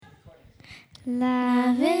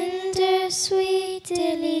Lavender sweet,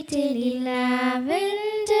 dilly dilly,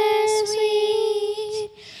 lavender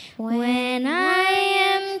sweet. When I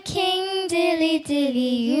am king, dilly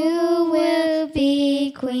dilly, you will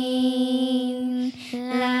be queen.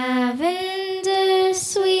 Lavender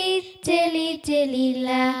sweet, dilly dilly,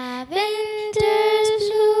 lavender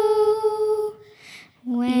blue.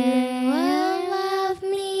 When you will love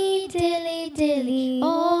me, dilly dilly,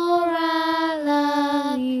 oh.